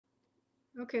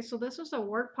Okay, so this was a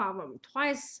word problem.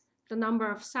 Twice the number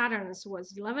of Saturns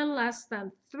was 11 less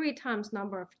than 3 times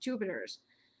number of Jupiters.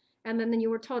 And then you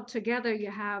were told together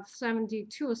you have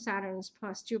 72 Saturns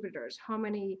plus Jupiters. How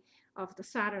many of the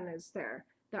Saturn is there?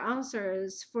 The answer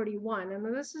is 41. And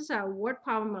this is a word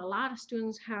problem. A lot of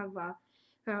students have a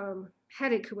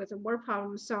headache with a word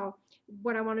problem. So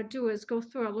what I want to do is go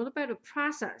through a little bit of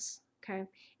process, okay,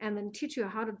 and then teach you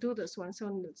how to do this one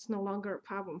so it's no longer a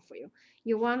problem for you.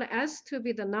 You want S to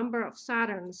be the number of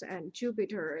Saturns and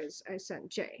Jupiter is S and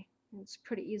J. It's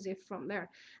pretty easy from there.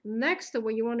 Next,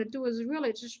 what you want to do is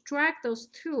really just drag those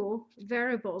two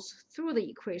variables through the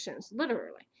equations,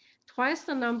 literally. Twice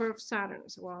the number of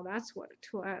Saturns, well, that's what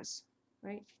 2s,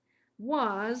 right?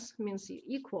 Was means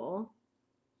equal.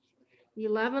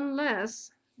 11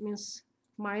 less means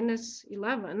minus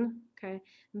 11, okay?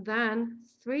 Then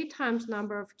 3 times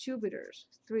number of Jupiters,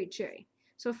 3j.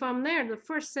 So from there, the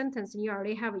first sentence, you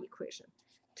already have an equation.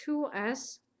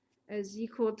 2s is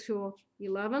equal to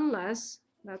 11 less,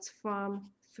 that's from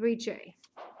 3j.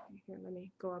 Here, let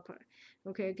me go up.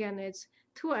 Okay, again, it's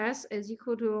 2s is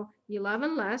equal to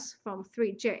 11 less from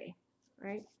 3j,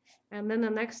 right? And then the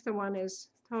next one is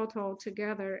total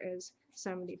together is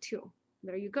 72.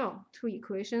 There you go. Two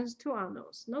equations, two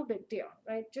unknowns. No big deal,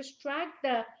 right? Just drag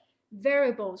the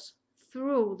variables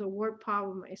through the word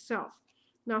problem itself.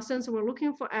 Now, since we're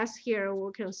looking for s here,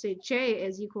 we can say j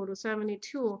is equal to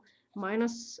 72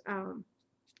 minus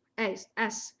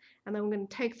s. And then we're going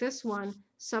to take this one,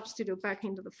 substitute back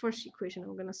into the first equation.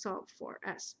 We're going to solve for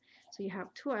s. So you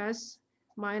have 2s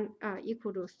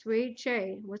equal to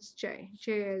 3j. What's j?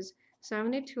 J is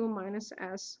 72 minus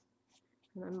s,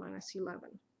 and then minus 11.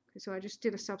 Okay, so I just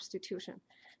did a substitution.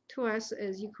 2s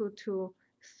is equal to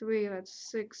 3, that's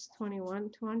 6, 21,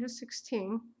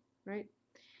 216, right?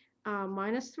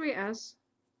 Minus 3s,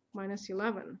 minus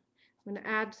 11. I'm going to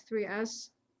add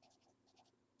 3s.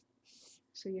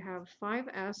 So you have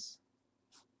 5s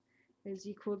is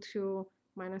equal to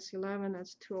minus 11,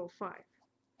 that's 205.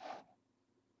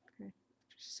 Okay,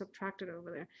 just subtract it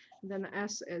over there. And then the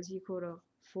s is equal to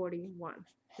 41.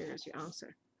 Here's your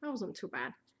answer. That wasn't too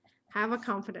bad. Have a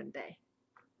confident day.